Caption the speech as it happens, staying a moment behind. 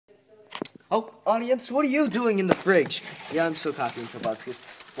Oh, audience, what are you doing in the fridge? Yeah, I'm so copying Tobuscus.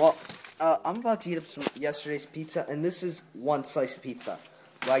 Well, I'm about to eat up some yesterday's pizza, and this is one slice of pizza.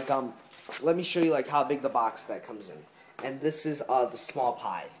 Like, let me show you, like, how big the box that comes in. And this is, the small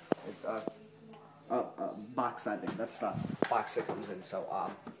pie. Box that big. That's the box that comes in. So,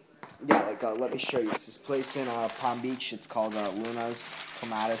 yeah, like, let me show you. This is placed in, Palm Beach. It's called, Luna's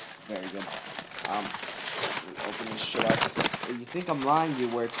Tomatis. Very good. Open this shit up. You think I'm lying to you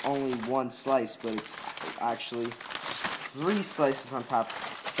where it's only one slice, but it's actually 3 slices on top,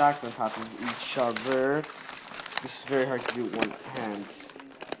 stacked on top of each other. This is very hard to do with one hand.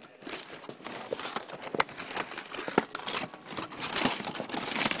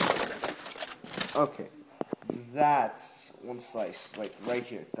 Okay, that's one slice, like right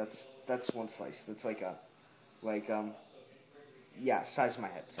here. That's one slice. That's like a, yeah, size of my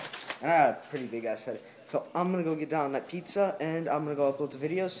head. So, and I have a pretty big ass head. So I'm gonna go get down that pizza, and I'm gonna go upload the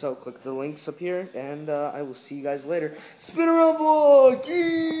video. So click the links up here, and I will see you guys later. Spin around vlog.